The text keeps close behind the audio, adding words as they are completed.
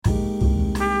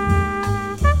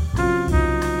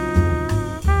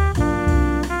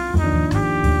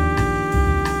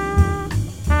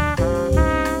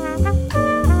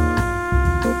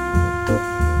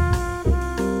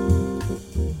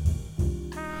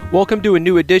Welcome to a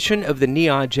new edition of the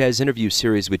Neon Jazz Interview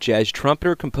Series with jazz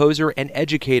trumpeter, composer, and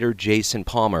educator Jason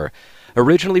Palmer.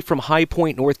 Originally from High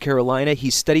Point, North Carolina, he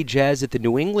studied jazz at the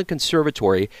New England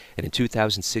Conservatory, and in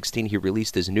 2016 he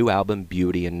released his new album,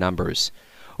 Beauty in Numbers.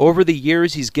 Over the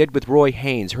years, he's gigged with Roy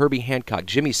Haynes, Herbie Hancock,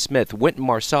 Jimmy Smith, Wynton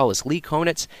Marsalis, Lee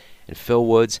Konitz, and Phil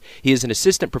Woods. He is an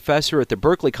assistant professor at the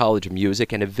Berklee College of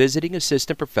Music and a visiting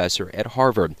assistant professor at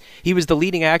Harvard. He was the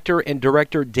leading actor and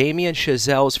director Damien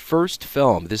Chazelle's first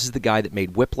film. This is the guy that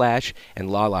made Whiplash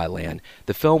and La La Land.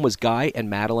 The film was Guy and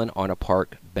Madeline on a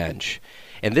Park Bench.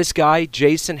 And this guy,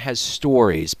 Jason, has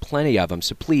stories, plenty of them,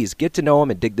 so please get to know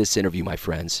him and dig this interview, my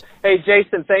friends. Hey,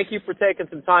 Jason, thank you for taking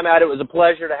some time out. It was a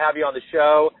pleasure to have you on the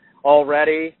show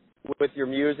already with your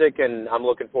music, and I'm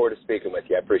looking forward to speaking with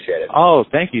you. I appreciate it. Oh,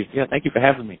 thank you. Yeah, thank you for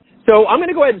having me. So I'm going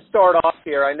to go ahead and start off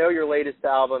here. I know your latest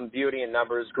album, Beauty in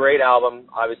Numbers, great album.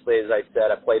 Obviously, as I said,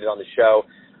 I played it on the show.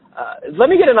 Let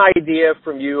me get an idea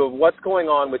from you of what's going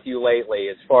on with you lately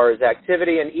as far as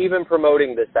activity and even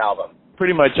promoting this album.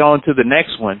 Pretty much on to the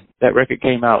next one. That record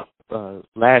came out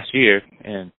last year,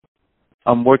 and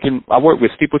I work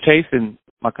with Steeplechase, and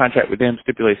my contract with them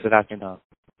stipulates that I can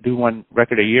do one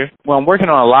record a year. Well, I'm working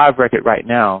on a live record right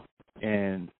now,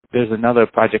 and there's another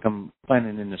project I'm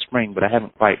planning in the spring, but I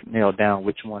haven't quite nailed down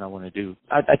which one I want to do.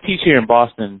 I teach here in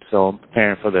Boston, so I'm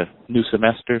preparing for the new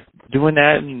semester. Doing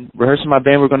that and rehearsing my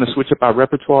band. We're going to switch up our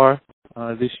repertoire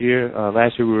this year.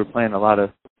 Last year we were playing a lot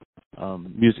of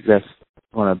music that's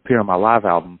going to appear on my live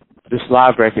album. This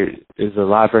live record is a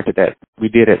live record that we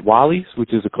did at Wally's,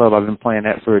 which is a club I've been playing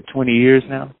at for 20 years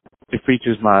now. It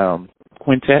features my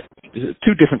quintet. It's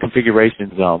two different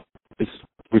configurations. It's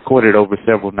recorded over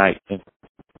several nights. And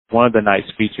one of the nights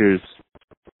features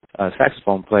a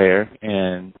saxophone player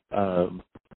and a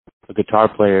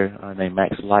guitar player named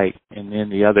Max Light. And then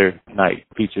the other night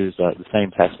features the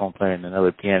same saxophone player and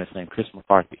another pianist named Chris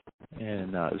McCarthy.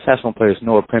 And the saxophone player is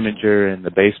Noah Preminger, and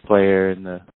the bass player in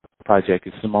the project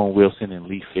is Simone Wilson and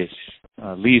Lee Fish.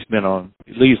 Lee's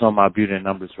on my Beauty in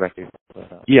Numbers record.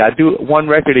 But, yeah, I do one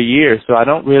record a year, so I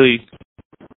don't really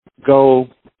go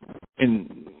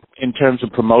in terms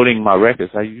of promoting my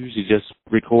records. I usually just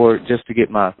record just to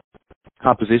get my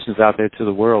compositions out there to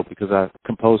the world because I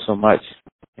compose so much,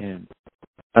 and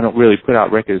I don't really put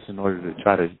out records in order to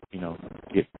try to,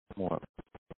 get more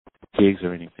gigs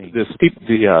or anything.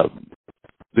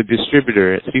 The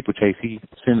distributor at Steeplechase, he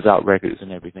sends out records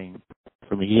and everything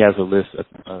for me. He has a list,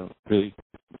 a really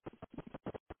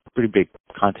pretty big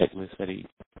contact list that he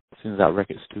sends out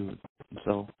records to.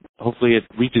 So hopefully it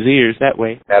reaches ears that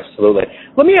way. Absolutely.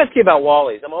 Let me ask you about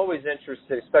Wally's. I'm always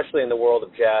interested, especially in the world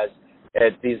of jazz,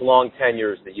 at these long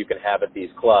tenures that you can have at these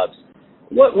clubs.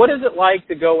 What is it like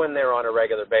to go in there on a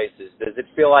regular basis? Does it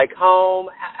feel like home?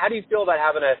 How do you feel about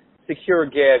having a secure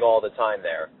gig all the time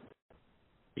there?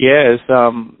 Yeah,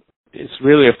 it's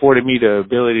really afforded me the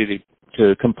ability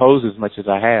to compose as much as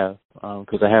I have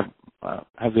because I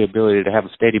have the ability to have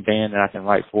a steady band that I can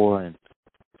write for, and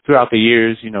throughout the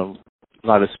years, a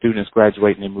lot of students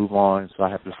graduate and they move on, so I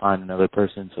have to find another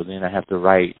person, so then I have to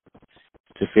write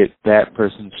to fit that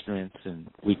person's strengths and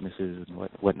weaknesses and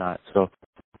whatnot. So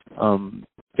I'm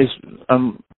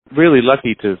really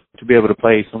lucky to be able to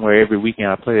play somewhere every weekend.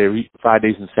 I play every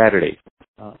Fridays and Saturdays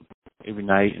every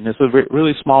night, and it's a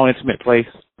really small, intimate place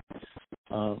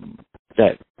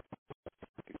that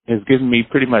has given me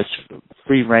pretty much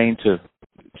free reign to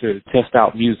test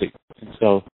out music. And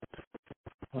so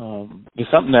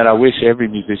it's something that I wish every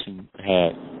musician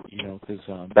had,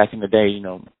 because back in the day,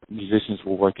 musicians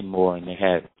were working more and they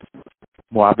had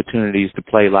more opportunities to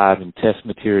play live and test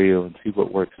material and see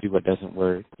what works, see what doesn't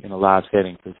work in a live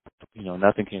setting, because,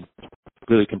 nothing can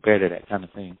really compare to that kind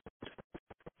of thing.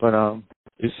 But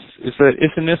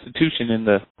it's an institution in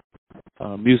the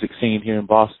music scene here in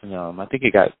Boston. I think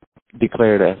it got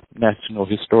declared a National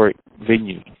Historic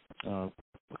Venue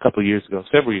several years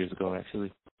ago,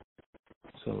 actually.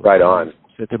 So, right on.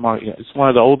 It's one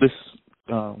of the oldest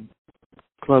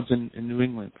clubs in New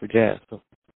England for jazz.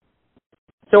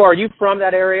 So are you from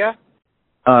that area?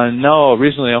 No,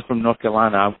 originally I'm from North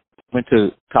Carolina. I went to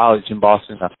college in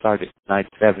Boston. I started in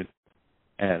 97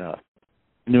 at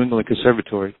New England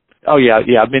Conservatory. Oh, yeah,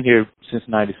 I've been here since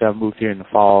 97. I moved here in the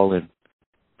fall, and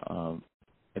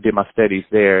I did my studies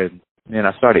there. And then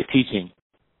I started teaching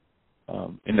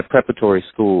in the preparatory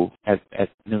school at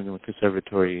New England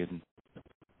Conservatory, and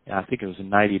I think it was in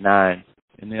 99.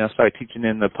 And then I started teaching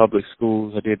in the public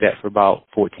schools. I did that for about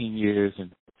 14 years,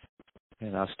 and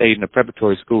I stayed in the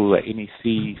preparatory school at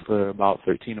NEC for about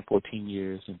 13 or 14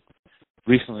 years. And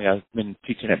recently I've been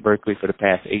teaching at Berklee for the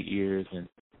past 8 years, and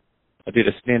I did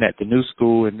a stint at the New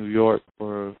School in New York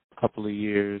for a couple of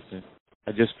years, and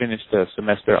I just finished a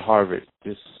semester at Harvard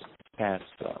this past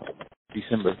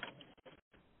December.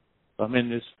 So I'm in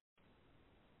this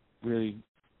really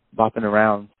bopping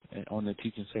around on the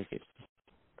teaching circuit.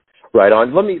 Right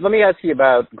on. Let me ask you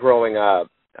about growing up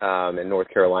in North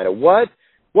Carolina. What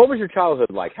was your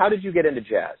childhood like? How did you get into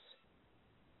jazz?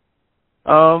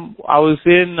 I was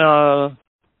in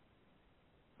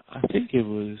I think it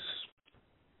was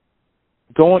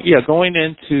going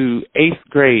into 8th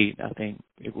grade, I think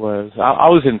it was. I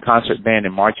was in concert band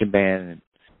and marching band and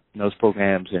those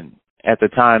programs, and at the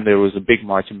time there was a big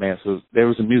marching band, so there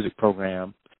was a music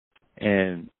program.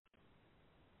 And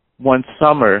one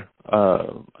summer,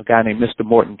 a guy named Mr.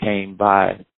 Morton came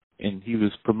by, and he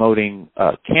was promoting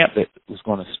a camp that was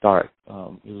going to start.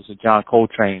 It was a John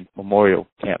Coltrane Memorial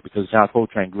Camp, because John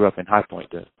Coltrane grew up in High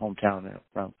Point, the hometown there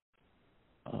from.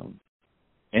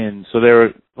 And so they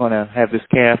were going to have this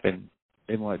camp, and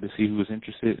they wanted to see who was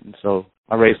interested. And so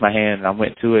I raised my hand, and I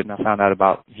went to it, and I found out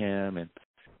about him. And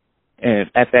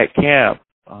at that camp,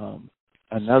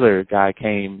 another guy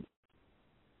came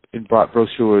and brought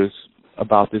brochures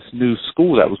about this new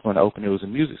school that was going to open. It was a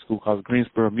music school called the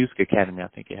Greensboro Music Academy. I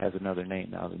think it has another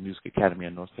name now, the Music Academy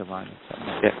of North Carolina, something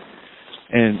like that.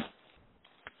 And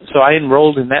so I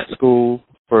enrolled in that school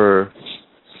for,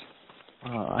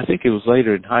 I think it was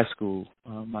later in high school,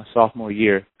 my sophomore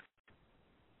year.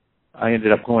 I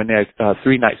ended up going there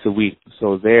 3 nights a week.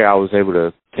 So there I was able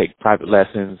to take private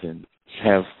lessons and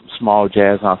have small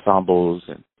jazz ensembles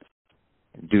and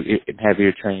have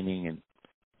ear training.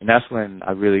 And that's when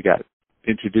I really got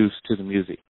introduced to the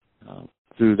music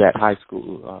through that high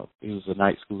school. It was a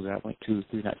night school that I went to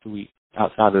 3 nights a week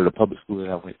outside of the public school that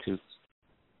I went to.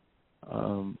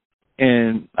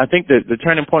 And I think that the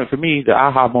turning point for me, the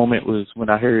aha moment, was when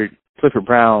I heard Clifford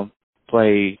Brown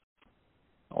play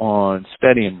on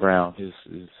Steady and Brown, his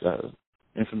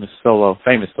famous solo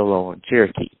on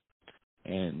Cherokee.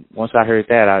 And once I heard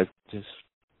that, I just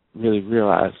really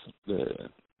realized the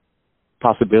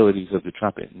possibilities of the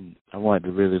trumpet, and I wanted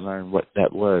to really learn what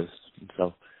that was. And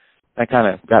so that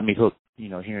kind of got me hooked,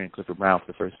 hearing Clifford Brown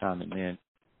for the first time, and then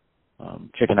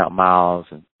checking out Miles,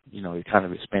 and, it kind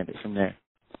of expanded from there.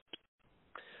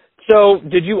 So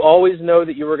did you always know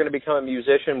that you were going to become a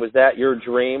musician? Was that your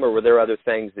dream, or were there other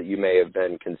things that you may have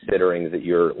been considering that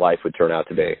your life would turn out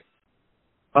to be?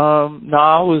 No,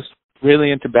 I was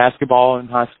really into basketball in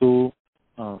high school.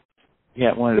 We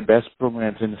had one of the best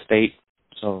programs in the state.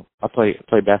 So I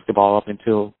played basketball up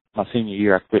until my senior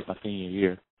year. I quit my senior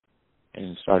year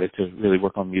and started to really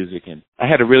work on music. And I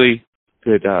had a really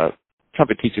good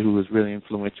trumpet teacher who was really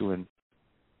influential in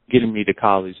getting me to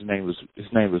college. His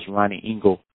name was Ronnie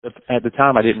Engel. At the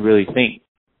time, I didn't really think.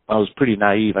 I was pretty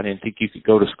naive. I didn't think you could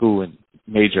go to school and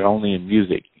major only in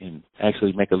music and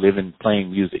actually make a living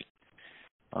playing music.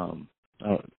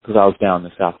 Because I was down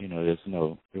in the South,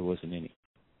 there wasn't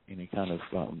any kind of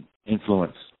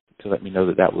influence to let me know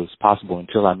that was possible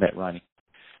until I met Ronnie.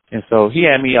 And so he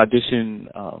had me audition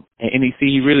at NEC.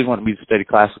 He really wanted me to study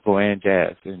classical and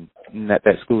jazz. And at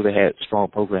that school, they had strong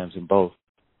programs in both,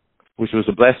 which was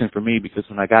a blessing for me, because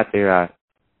when I got there, I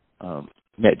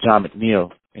met John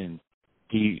McNeil, and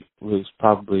he was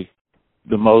probably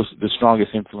the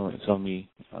strongest influence on me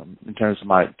in terms of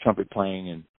my trumpet playing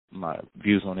and my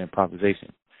views on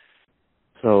improvisation.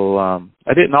 So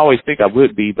I didn't always think I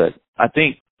would be, but I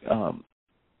think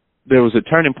there was a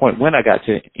turning point when I got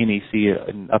to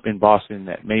NEC up in Boston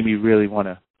that made me really want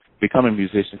to become a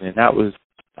musician, and that was,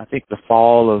 I think, the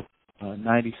fall of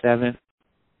 97.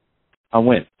 I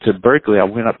went to Berkeley. I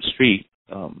went up the street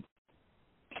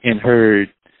and heard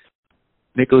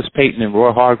Nicholas Payton and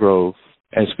Roy Hargrove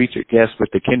as featured guests with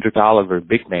the Kendrick Oliver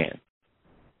Big Band.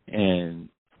 And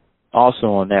also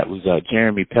on that was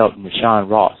Jeremy Pelt and Rashawn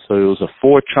Ross. So it was a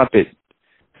 4-trumpet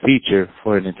feature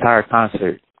for an entire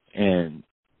concert. And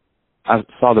I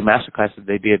saw the masterclass that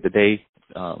they did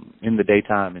in the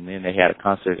daytime, and then they had a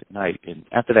concert at night. And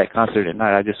after that concert at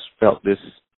night, I just felt this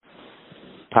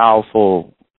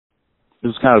powerful, it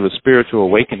was kind of a spiritual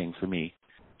awakening for me,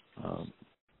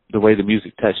 the way the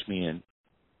music touched me. And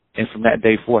from that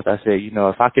day forth, I said,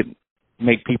 if I could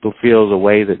make people feel the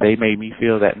way that they made me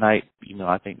feel that night,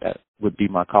 I think that would be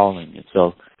my calling. And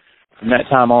so from that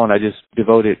time on, I just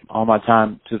devoted all my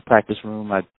time to the practice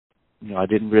room. I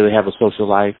didn't really have a social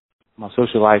life. My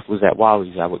social life was at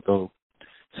Wally's. I would go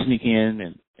sneak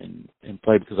in and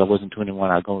play because I wasn't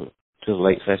 21. I'd go to the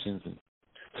late sessions and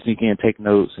sneak in, take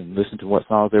notes, and listen to what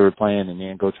songs they were playing, and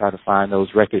then go try to find those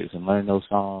records and learn those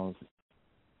songs.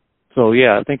 So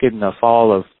yeah, I think in the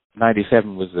fall of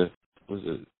 '97 was a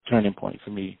turning point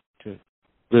for me to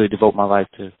really devote my life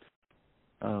to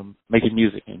making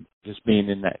music and just being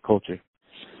in that culture.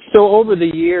 So over the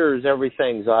years,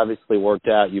 everything's obviously worked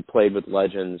out. You played with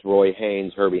legends, Roy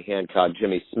Haynes, Herbie Hancock,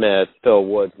 Jimmy Smith, Phil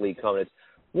Woods, Lee Konitz.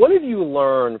 What have you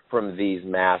learned from these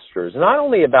masters, not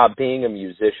only about being a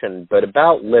musician, but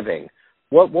about living?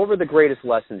 What were the greatest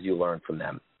lessons you learned from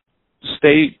them?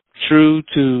 Stay true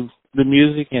to the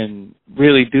music and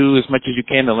really do as much as you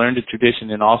can to learn the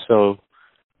tradition, and also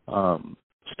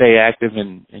stay active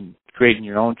in creating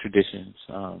your own traditions.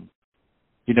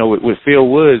 With Phil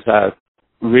Woods, I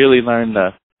really learned the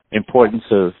importance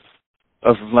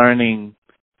of learning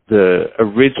the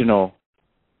original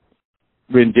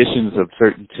renditions of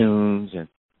certain tunes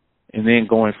and then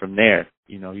going from there.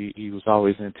 He was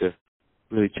always into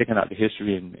really checking out the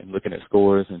history and looking at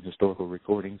scores and historical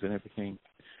recordings and everything.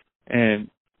 And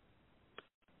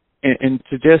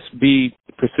to just be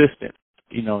persistent,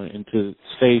 and to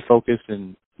stay focused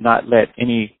and not let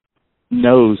any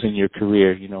no's in your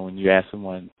career, when you ask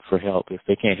someone for help. If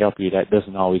they can't help you, that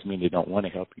doesn't always mean they don't want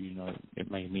to help you. It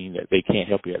may mean that they can't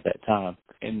help you at that time.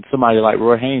 And somebody like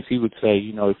Roy Haynes, he would say,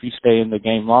 if you stay in the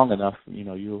game long enough,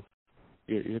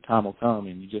 your time will come,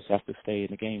 and you just have to stay in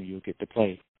the game. You'll get to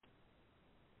play.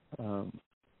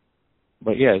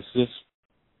 But yeah, it's just,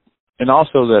 and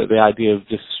also the idea of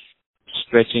just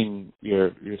stretching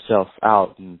yourself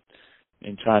out and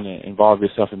trying to involve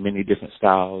yourself in many different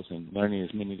styles and learning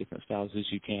as many different styles as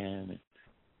you can,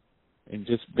 and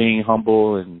just being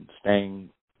humble and staying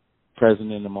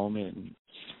present in the moment. And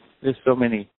there's so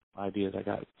many ideas I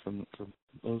got from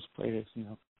those players, And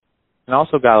I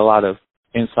also got a lot of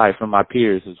insight from my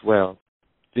peers as well,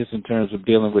 just in terms of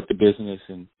dealing with the business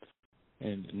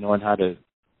and knowing how to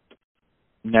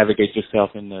navigate yourself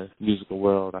in the musical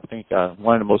world. I think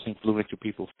one of the most influential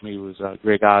people for me was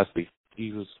Greg Osby.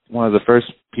 He was one of the first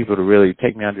people to really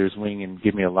take me under his wing and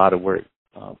give me a lot of work.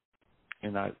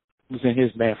 And I was in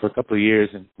his band for a couple of years,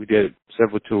 and we did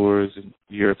several tours in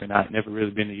Europe, and I'd never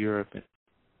really been to Europe. And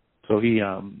so he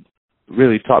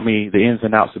really taught me the ins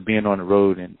and outs of being on the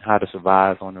road and how to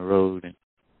survive on the road.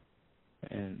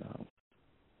 And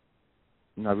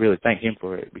I really thank him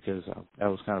for it, because that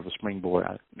was kind of a springboard.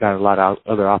 I got a lot of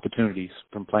other opportunities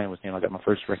from playing with him. I got my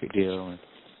first record deal and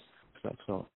stuff.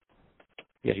 So,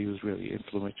 yeah, he was really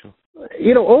influential.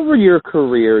 Over your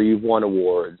career, you've won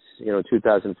awards. In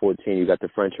 2014, you got the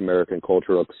French American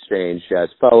Cultural Exchange Jazz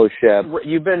Fellowship.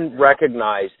 You've been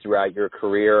recognized throughout your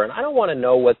career, and I don't want to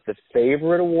know what the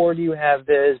favorite award you have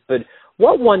is, but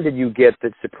what one did you get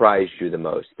that surprised you the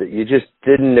most, that you just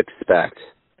didn't expect?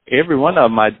 Every one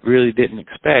of them I really didn't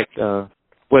expect. Well,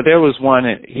 there was one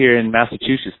here in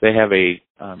Massachusetts. They have a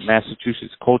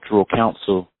Massachusetts Cultural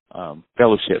Council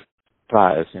Fellowship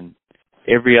Prize, and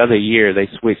every other year they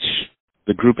switch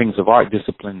the groupings of art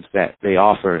disciplines that they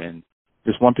offer. And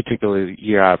this one particular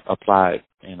year I applied,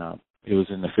 and it was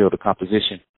in the field of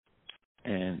composition.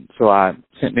 And so I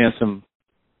sent in some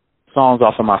songs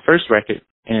off of my first record,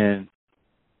 and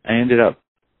I ended up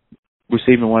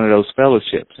receiving one of those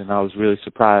fellowships, and I was really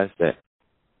surprised that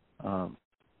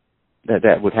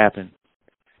that would happen,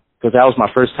 because that was my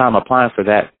first time applying for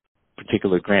that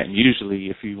particular grant. And usually,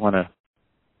 if you want to,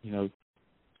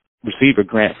 receive a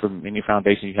grant from any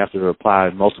foundation, you have to apply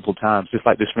multiple times. Just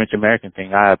like this French American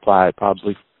thing, I applied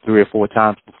probably 3 or 4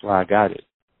 times before I got it.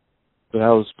 So that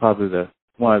was probably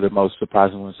one of the most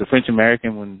surprising ones. The French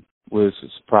American one was a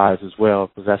surprise as well,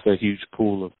 because that's a huge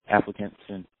pool of applicants.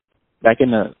 And back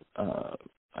in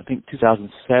I think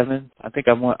 2007, I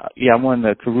won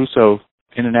the Caruso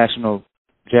International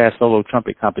Jazz Solo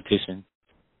Trumpet Competition.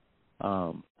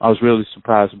 I was really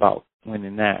surprised about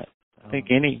winning that. I think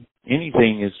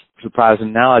anything is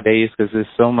surprising nowadays, because there's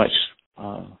so much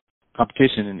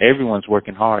competition and everyone's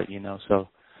working hard, so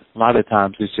a lot of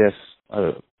times it's just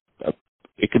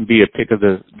it can be a pick of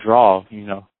the draw,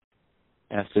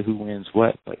 as to who wins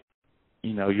what, but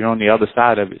you're on the other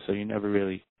side of it, so you never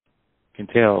really can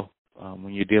tell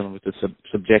when you're dealing with the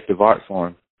subjective art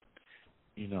form.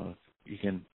 You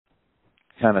can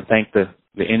kind of thank the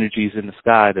energies in the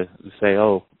sky to say,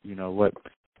 oh, what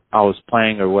I was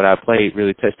playing or what I played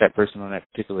really touched that person on that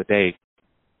particular day,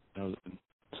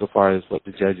 so far as what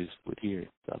the judges would hear and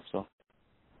stuff. So,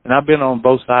 and I've been on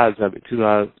both sides of it too.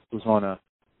 I was on a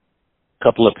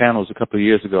couple of panels a couple of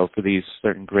years ago for these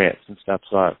certain grants and stuff,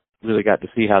 so I really got to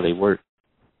see how they work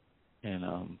and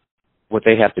what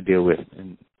they have to deal with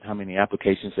and how many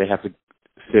applications they have to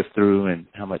sift through and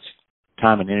how much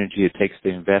time and energy it takes to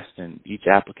invest in each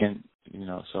applicant,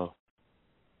 so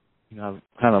I've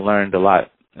kind of learned a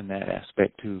lot in that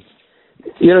aspect too.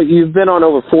 You've been on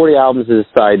over 40 albums as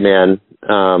a sideman,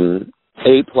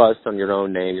 8+ on your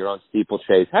own name. You're on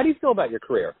Steeplechase. How do you feel about your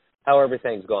career? How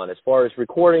everything's gone as far as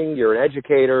recording? You're an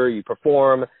educator. You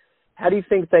perform. How do you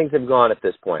think things have gone at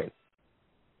this point?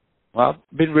 Well,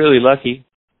 I've been really lucky.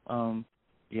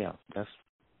 Yeah, that's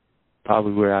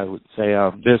probably where I would say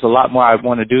there's a lot more I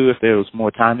want to do if there was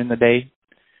more time in the day.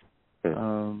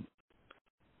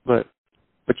 But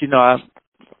you know, I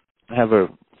have a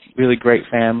really great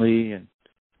family, and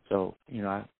so you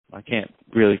know, I can't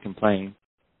really complain.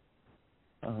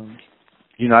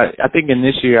 You know, I think in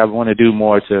this year I want to do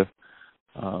more to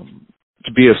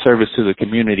be of service to the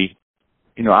community.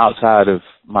 You know, outside of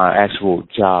my actual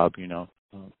job. You know,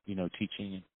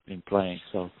 teaching and playing.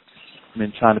 So I've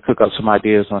been trying to cook up some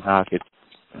ideas on how I could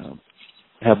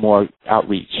have more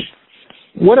outreach.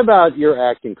 What about your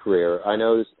acting career? I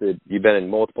noticed that you've been in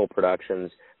multiple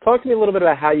productions. Talk to me a little bit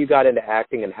about how you got into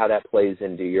acting and how that plays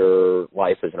into your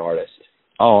life as an artist.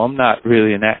 Oh, I'm not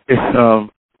really an actor.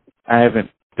 I haven't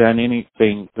done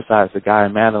anything besides The Guy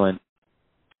and Madeline.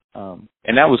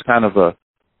 And that was kind of that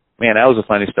was a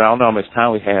funny story. I don't know how much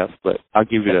time we have, but I'll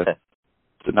give you the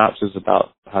synopsis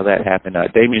about how that happened.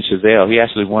 Damien Chazelle, he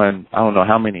actually won, I don't know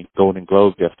how many Golden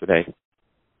Globes yesterday.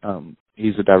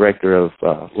 He's the director of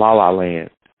La La Land,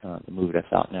 the movie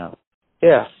that's out now.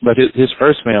 Yeah. But his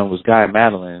first film was Guy and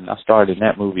Madeline, and I starred in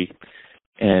that movie.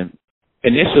 And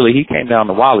initially, he came down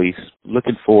to Wally's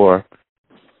looking for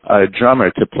a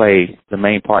drummer to play the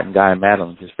main part in Guy and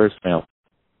Madeline, his first film.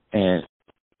 And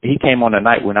he came on a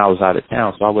night when I was out of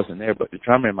town, so I wasn't there, but the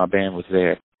drummer in my band was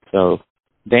there. So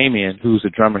Damien, who's a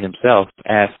drummer himself,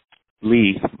 asked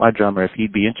Lee, my drummer, if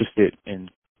he'd be interested in,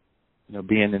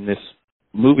 being in this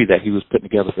movie that he was putting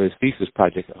together for his thesis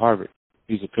project at Harvard.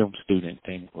 He's a film student,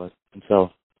 Damien was. And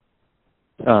so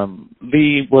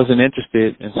Lee wasn't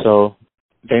interested, and so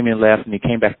Damien left, and he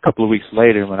came back a couple of weeks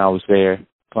later when I was there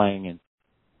playing,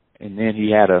 and then he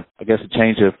had a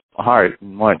change of heart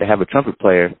and wanted to have a trumpet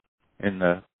player in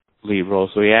the lead role.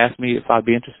 So he asked me if I'd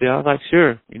be interested. I was like,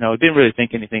 sure. Didn't really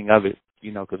think anything of it,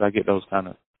 because I get those kind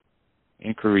of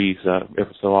inquiries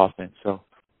every so often. So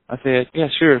I said, yeah,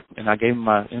 sure. And I gave him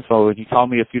my info, and he called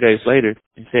me a few days later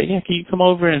and said, yeah, can you come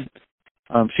over and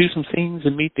shoot some scenes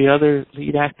and meet the other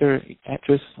lead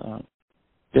actress,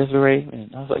 Desiree?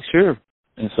 And I was like, sure.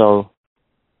 And so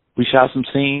we shot some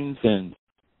scenes, and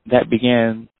that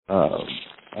began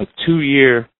a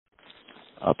 2-year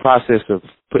process of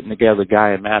putting together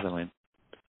Guy and Madeline.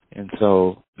 And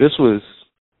so this was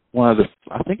one of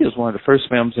the first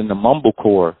films in the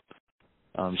mumblecore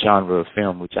genre of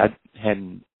film, which I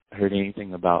hadn't heard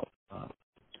anything about.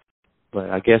 But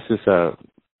I guess it's a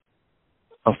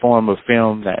form of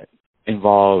film that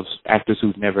involves actors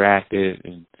who've never acted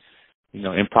and,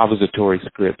 improvisatory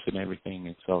scripts and everything.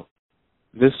 And so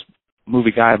this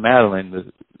movie, Guy and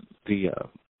Madeline, the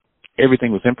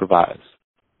everything was improvised.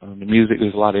 The music,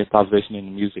 there's a lot of improvisation in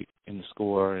the music, in the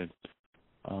score, and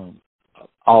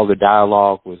all the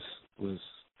dialogue was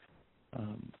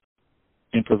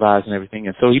improvised and everything.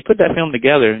 And so he put that film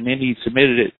together, and then he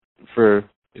submitted it for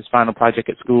his final project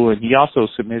at school, and he also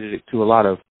submitted it to a lot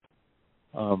of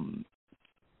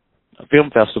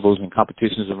film festivals and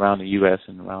competitions around the U.S.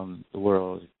 and around the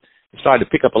world. It started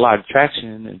to pick up a lot of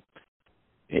traction, and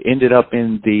it ended up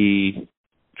in the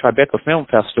Tribeca Film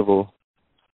Festival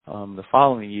the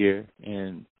following year,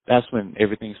 and that's when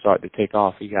everything started to take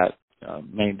off. He got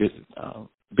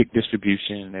big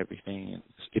distribution and everything. And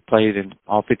it played in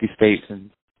all 50 states and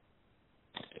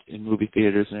in movie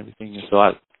theaters and everything. And so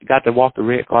I got to walk the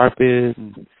red carpet,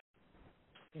 and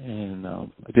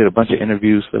I did a bunch of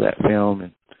interviews for that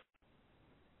film.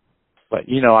 But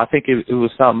I think it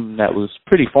was something that was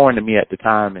pretty foreign to me at the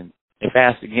time. And if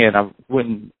asked again, I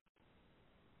wouldn't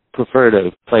prefer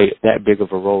to play that big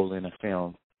of a role in a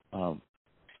film.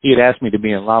 He had asked me to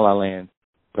be in La La Land,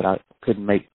 but I couldn't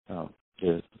make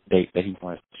the date that he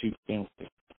wanted to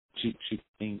shoot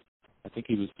things. I think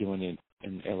he was doing it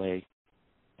in L.A.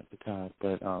 at the time.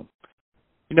 But,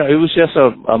 it was just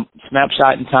a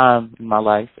snapshot in time in my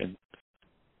life. And,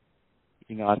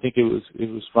 I think it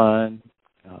was fun.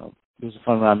 It was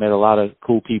fun when I met a lot of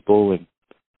cool people.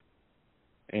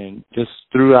 And just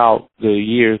throughout the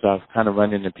years, I've kind of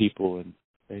run into people, and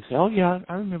they say, oh, yeah,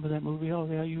 I remember that movie. Oh,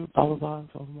 yeah, you blah, blah, blah,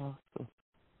 blah, blah.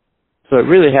 So it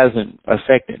really hasn't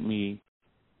affected me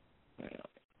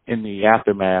in the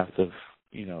aftermath of,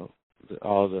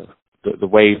 all the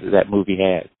waves that movie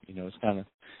had. It's kind of,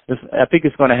 I think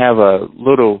it's going to have a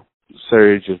little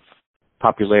surge of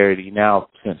popularity now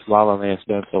since La La Land's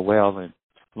done so well. And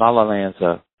La La Land's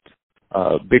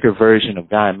a bigger version of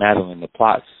Guy and Madeline. The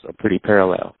plots are pretty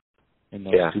parallel in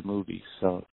those two movies.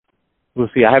 So we'll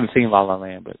see. I haven't seen La La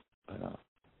Land, but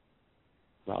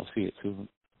I'll see it soon.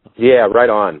 Yeah, right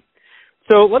on.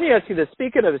 So let me ask you this.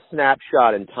 Speaking of a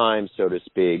snapshot in time, so to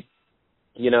speak,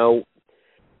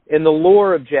 In the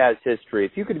lore of jazz history,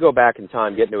 if you could go back in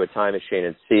time, get into a time machine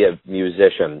and see a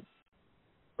musician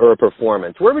or a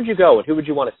performance, where would you go and who would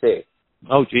you want to see?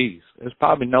 Oh, geez. There's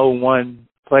probably no one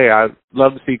player. I'd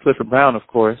love to see Clifford Brown, of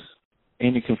course,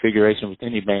 any configuration with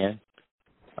any band.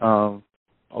 I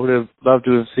would have loved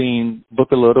to have seen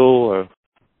Booker Little or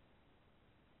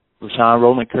Rashawn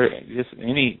Roland Kirk, just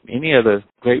any of the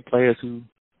great players who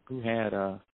had,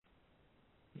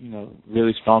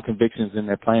 really strong convictions in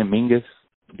their playing. Mingus,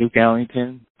 Duke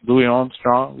Ellington, Louis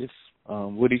Armstrong,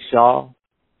 Woody Shaw.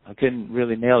 I couldn't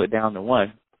really nail it down to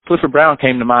one. Clifford Brown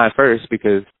came to mind first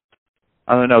because,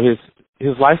 I don't know,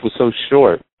 his life was so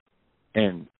short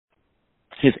and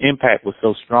his impact was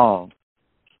so strong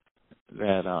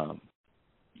that,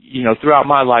 throughout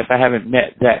my life I haven't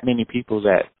met that many people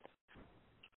that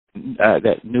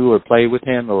knew or played with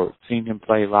him or seen him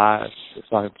play live,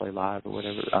 saw him play live or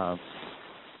whatever.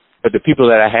 But the people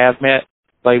that I have met,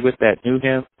 played with, that knew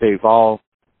him, they all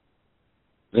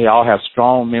have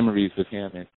strong memories of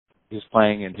him and his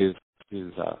playing and his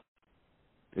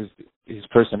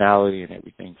personality and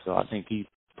everything. So I think he's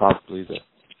probably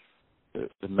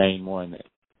the main one that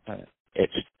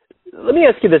etched. Let me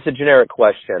ask you this, a generic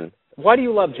question. Why do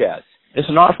you love jazz? It's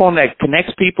an art form that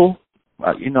connects people.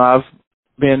 I've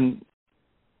been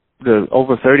to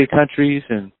over 30 countries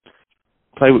and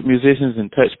play with musicians and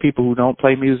touch people who don't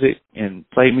play music and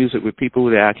play music with people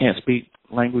that I can't speak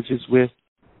languages with.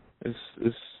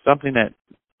 It's something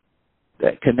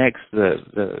that connects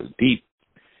the deep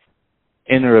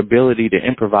inner ability to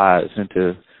improvise and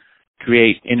to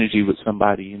create energy with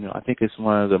somebody. I think it's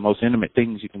one of the most intimate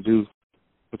things you can do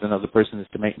with another person is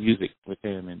to make music with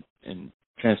them and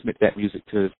transmit that music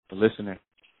to the listener.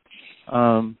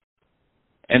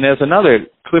 And there's another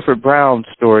Clifford Brown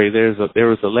story. There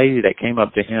was a lady that came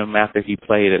up to him after he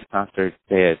played at concert,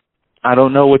 said, "I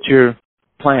don't know what you're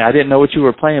playing. I didn't know what you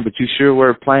were playing, but you sure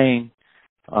were playing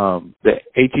the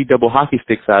AT double hockey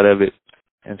sticks out of it."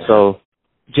 And so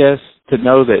just to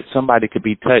know that somebody could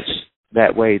be touched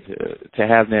that way, to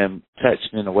have them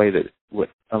touched in a way that would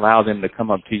allow them to come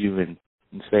up to you and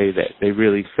say that they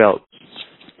really felt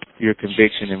your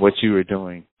conviction in what you were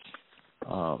doing,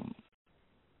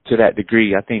 to that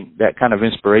degree, I think that kind of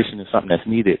inspiration is something that's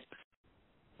needed.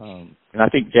 And I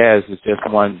think jazz is just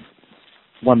one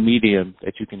medium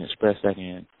that you can express that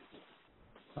in.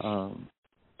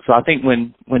 So I think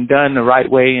when done the right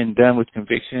way and done with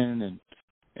conviction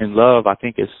and love, I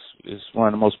think it's one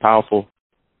of the most powerful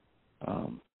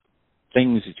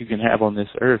things that you can have on this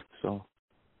earth. So,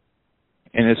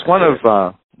 and it's one of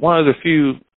the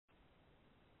few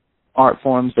art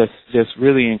forms that's just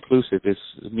really inclusive. It's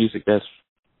music that's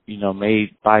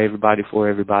made by everybody for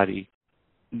everybody.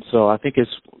 And so I think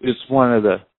it's one of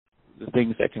the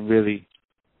things that can really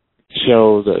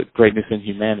show the greatness in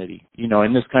humanity.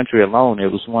 In this country alone, it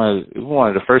was one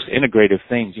of the first integrative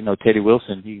things. Teddy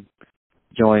Wilson, he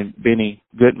joined Benny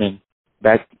Goodman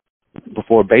back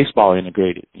before baseball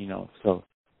integrated. So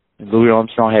and Louis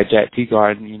Armstrong had Jack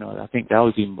Teagarden. I think that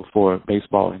was even before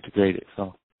baseball integrated.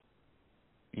 So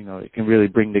it can really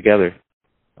bring together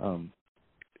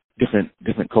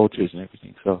different cultures and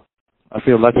everything. So I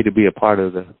feel lucky to be a part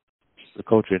of the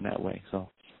culture in that way. So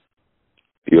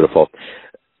beautiful.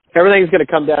 Everything's going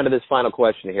to come down to this final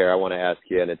question here I want to ask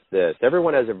you, and it's this.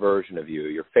 Everyone has a version of you,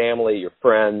 your family, your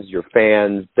friends, your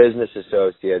fans, business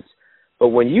associates. But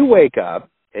when you wake up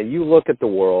and you look at the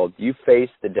world, you face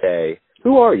the day,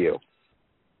 who are you?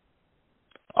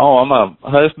 Oh, I'm a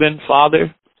husband,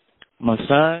 father, my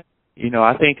son.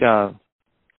 I think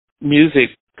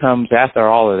music comes after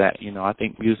all of that. I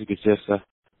think music is just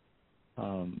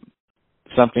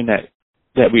something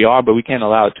that we are, but we can't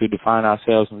allow it to define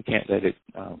ourselves, and we can't let it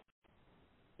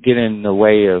get in the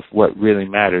way of what really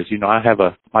matters.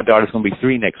 My daughter's going to be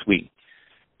 3 next week.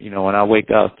 When I wake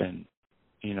up and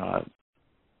I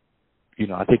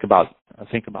think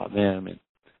about them, and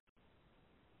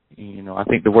I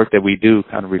think the work that we do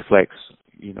kind of reflects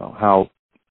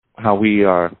how we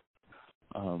are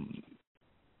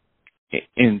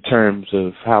in terms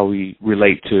of how we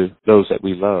relate to those that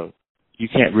we love. You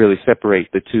can't really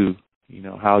separate the two,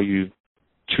 how you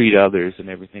treat others and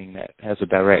everything that has a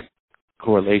direct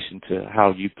correlation to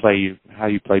how you play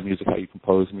music, how you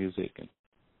compose music. And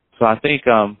so I think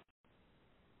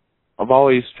I've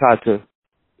always tried to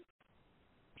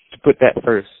put that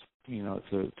first,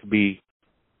 to be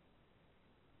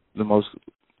the most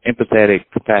empathetic,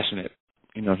 compassionate,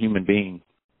 human being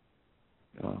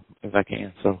as I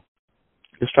can. So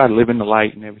just try to live in the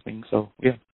light and everything. So,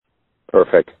 yeah.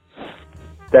 Perfect.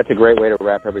 That's a great way to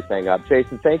wrap everything up.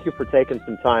 Jason, thank you for taking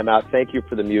some time out. Thank you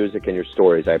for the music and your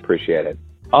stories. I appreciate it.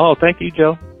 Oh, thank you,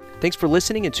 Joe. Thanks for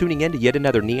listening and tuning in to yet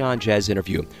another Neon Jazz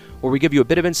interview, where we give you a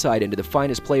bit of insight into the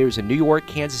finest players in New York,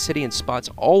 Kansas City, and spots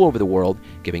all over the world,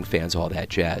 giving fans all that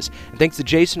jazz. And thanks to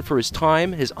Jason for his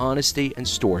time, his honesty, and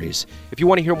stories. If you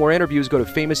want to hear more interviews, go to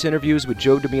Famous Interviews with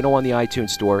Joe Domino on the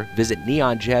iTunes Store, visit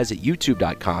neonjazz at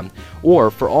youtube.com, or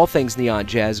for all things Neon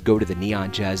Jazz, go to the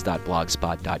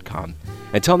neonjazz.blogspot.com.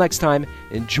 Until next time,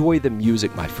 enjoy the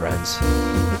music, my friends.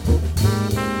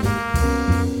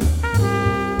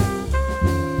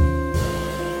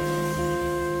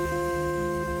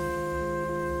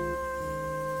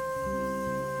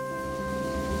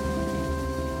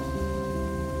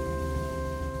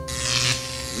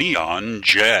 Neon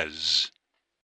Jazz.